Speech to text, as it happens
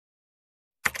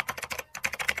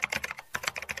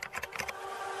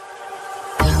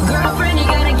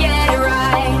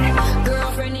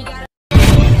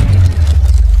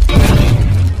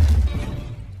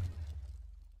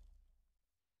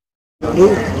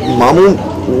मामू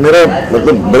मेरा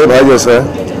मतलब बड़े भाई जैसा है,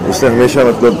 उससे हमेशा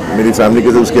मतलब मेरी फैमिली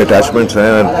के साथ उसके अटैचमेंट्स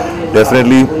हैं and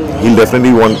definitely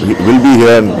will be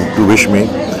here to wish me.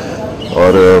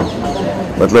 और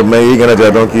मतलब मैं यही कहना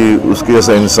चाहता हूँ कि उसके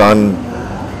जैसा इंसान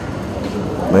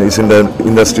मैं इस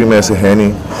इंडस्ट्री में ऐसे है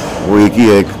नहीं, वो एक ही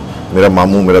है, एक मेरा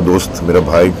मामू, मेरा दोस्त, मेरा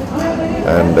भाई।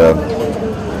 And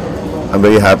I am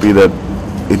very happy that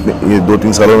ये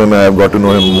 2-3 सालों में I have got to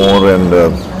know him more and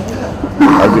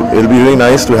it will be really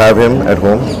nice to have him at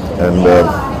home. And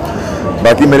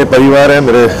बाकी मेरे परिवार हैं,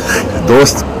 मेरे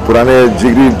दोस्त, पुराने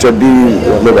जिगरी चड्डी,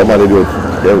 मतलब हमारे जो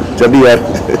चड्डी यार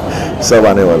सब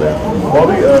आने वाले हैं।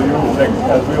 Bobby,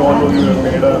 as we all know, you have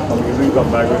made an amazing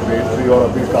comeback with Phase 3 और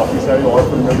अभी काफ़ी सारी और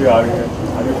फिल्में भी आ रही हैं।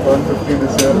 And you turned 50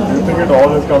 this year. Do you think it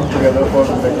all has come together for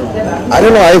like? I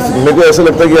don't know. मेरे को ऐसा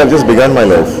लगता है कि I've just begun my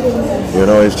life. You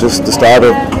know, it's just the start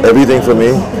of everything for me.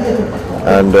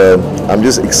 And I'm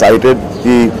just excited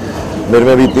कि मेरे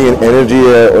में भी इतनी एनर्जी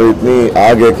है और इतनी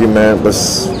आग है कि मैं बस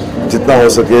जितना हो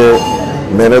सके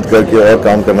मेहनत करके और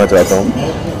काम करना चाहता हूँ।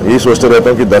 यही सोचते रहता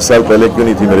हूँ कि 10 साल पहले क्यों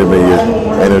नहीं थी मेरे में ये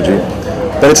energy,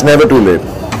 but it's never too late.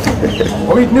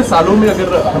 और इतने सालों में अगर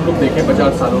हम लोग देखें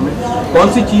 50 सालों में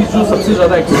कौन सी चीज़ जो सबसे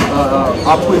ज़्यादा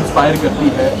आपको इंस्पायर करती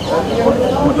है और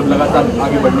मतलब लगातार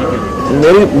आगे बढ़ने के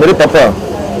लिए? मेरे पापा,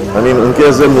 उनके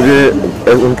जैसे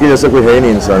उनके जैसा कोई है ही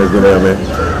नहीं इंसान इस दुनिया में।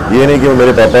 ये नहीं कि वो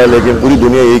मेरे पापा है, लेकिन पूरी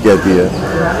दुनिया यही कहती है।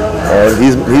 और he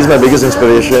is my biggest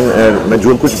inspiration and मैं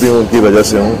जो कुछ भी हूँ उनकी वजह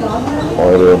से हूँ।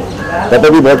 और पापा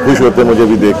भी बहुत खुश होते हैं मुझे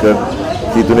भी देखकर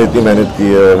कि तूने इतनी मेहनत की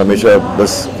है, हमेशा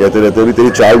बस कहते रहते हैं अभी तेरी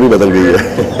चाल भी बदल गई है।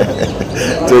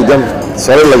 तो एकदम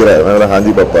सरल लग रहा है। मैं बोला हाँ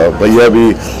जी पापा।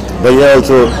 भैया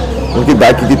ऑल्सो, उनकी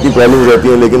बैक की कितनी प्रॉब्लम रहती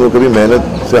है लेकिन वो कभी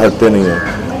मेहनत से हटते नहीं हैं।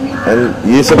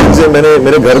 एंड ये सब चीज़ें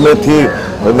मेरे घर में थी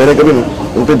और मैंने कभी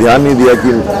उन पर ध्यान नहीं दिया कि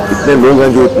इतने लोग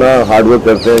हैं जो इतना हार्ड वर्क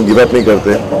करते हैं, गिव अप नहीं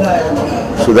करते।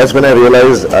 So that's when I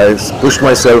realized I pushed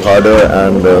myself harder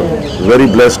and very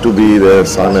blessed to be their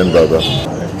son and brother.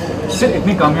 सिर्फ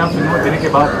इतनी कामयाब फिल्मों देने के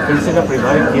बाद फिर से जब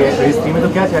रिवाइव किए फेज 3 में तो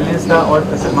क्या चैलेंज था और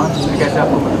सलमान ने कैसे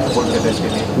आपको मतलब सपोर्ट किया था इसके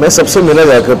लिए? मैं सबसे मिला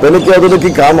जाकर पहले क्या होता था कि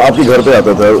काम आपके घर पे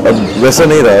आता था, अब वैसा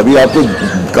नहीं रहा। अभी आपको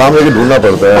काम लेके ढूंढना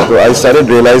पड़ता है। तो I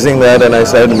started realising that and I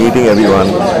started meeting everyone.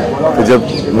 तो जब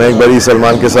मैं एक बारी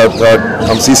सलमान के साथ था,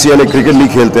 हम CCL एक क्रिकेट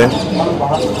लीग खेलते हैं,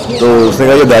 तो उसने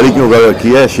कहा ये दाढ़ी क्यों उगा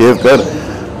रखी है, शेव कर,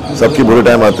 सबके बुरे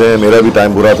टाइम आते हैं। मेरा भी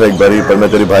टाइम बुरा था एक बारी, पर मैं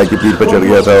तेरे भाई की पीठ पर चढ़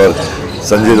गया था और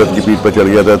संजय दत्त की पीठ पर चढ़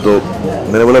गया था। तो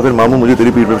मैंने बोला फिर मामू मुझे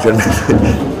तेरी पीठ पर चढ़ने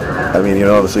थे। I mean you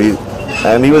know, so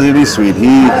and he was really sweet.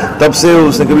 तब से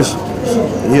उसने कभी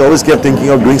ही always kept thinking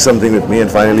of doing something with me. And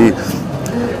finally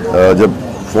जब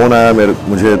फ़ोन आया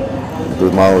मुझे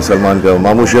तो सलमान का,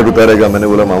 मामू शेयर उतारेगा, मैंने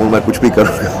बोला मामू मैं कुछ भी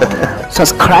करूँगा।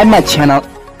 Subscribe my channel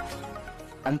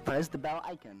and press the bell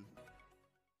icon.